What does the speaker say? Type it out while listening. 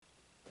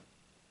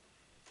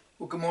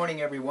Well, good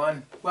morning,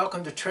 everyone.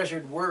 Welcome to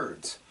Treasured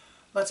Words.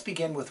 Let's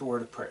begin with a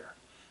word of prayer.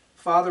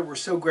 Father, we're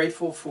so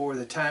grateful for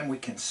the time we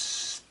can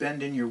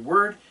spend in your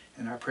word,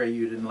 and I pray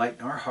you'd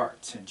enlighten our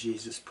hearts. In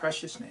Jesus'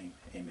 precious name,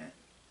 amen.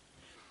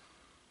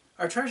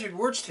 Our treasured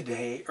words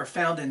today are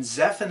found in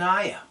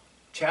Zephaniah,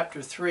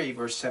 chapter 3,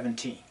 verse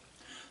 17.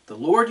 The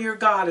Lord your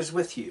God is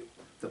with you,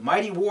 the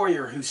mighty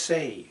warrior who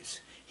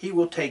saves. He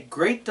will take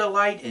great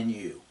delight in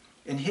you.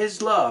 In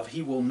his love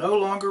he will no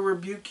longer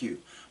rebuke you,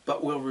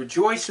 but will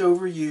rejoice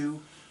over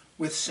you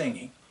with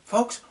singing.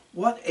 Folks,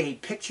 what a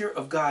picture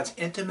of God's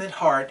intimate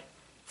heart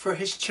for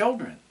his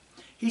children.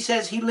 He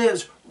says he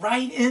lives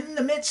right in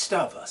the midst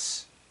of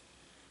us,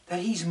 that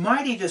he's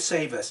mighty to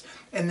save us,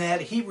 and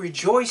that he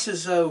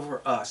rejoices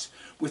over us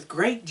with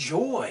great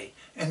joy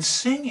and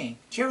singing.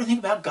 Do you ever think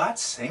about God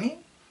singing?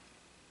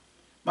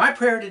 My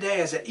prayer today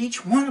is that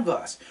each one of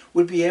us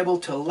would be able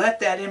to let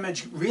that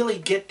image really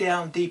get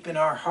down deep in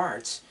our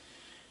hearts.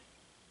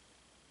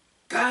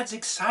 God's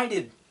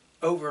excited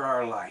over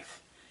our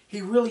life.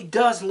 He really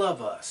does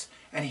love us,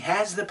 and he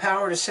has the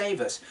power to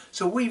save us,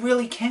 so we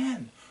really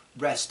can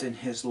rest in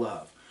his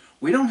love.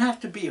 We don't have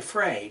to be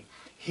afraid.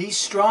 He's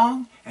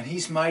strong and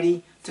he's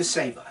mighty to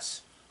save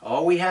us.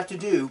 All we have to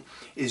do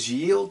is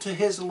yield to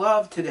his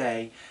love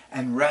today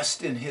and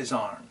rest in his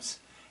arms.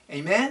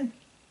 Amen?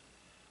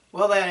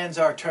 Well, that ends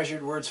our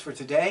treasured words for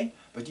today.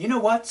 But you know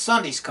what?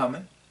 Sunday's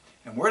coming,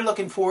 and we're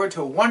looking forward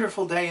to a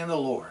wonderful day in the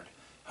Lord.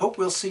 Hope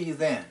we'll see you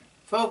then.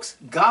 Folks,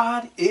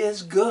 God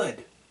is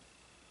good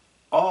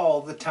all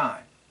the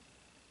time.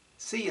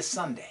 See you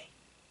Sunday.